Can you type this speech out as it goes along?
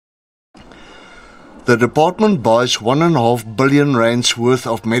The department buys 1.5 billion rands worth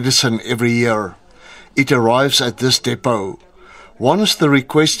of medicine every year. It arrives at this depot. Once the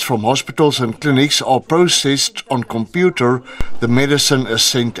requests from hospitals and clinics are processed on computer, the medicine is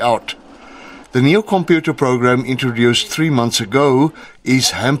sent out. The new computer program introduced 3 months ago is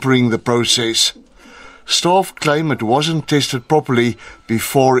hampering the process. Staff claim it wasn't tested properly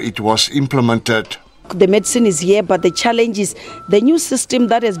before it was implemented. The medicine is here, but the challenge is the new system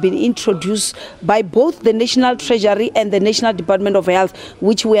that has been introduced by both the National Treasury and the National Department of Health,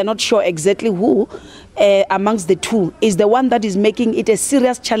 which we are not sure exactly who amongst the two, is the one that is making it a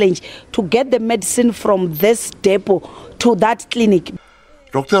serious challenge to get the medicine from this depot to that clinic.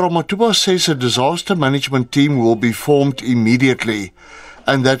 Dr. Ramatuba says a disaster management team will be formed immediately,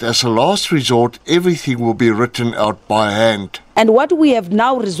 and that as a last resort, everything will be written out by hand. And what we have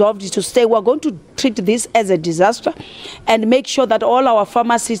now resolved is to say we're going to treat this as a disaster and make sure that all our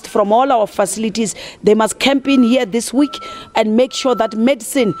pharmacists from all our facilities, they must camp in here this week and make sure that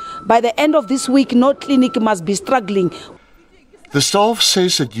medicine, by the end of this week, no clinic must be struggling. The staff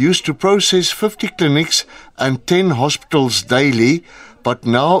says it used to process 50 clinics and 10 hospitals daily, but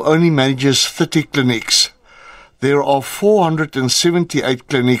now only manages 30 clinics. There are 478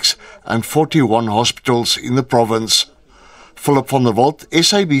 clinics and 41 hospitals in the province. Philip van der Walt,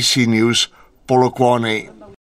 SABC News, Polokwane.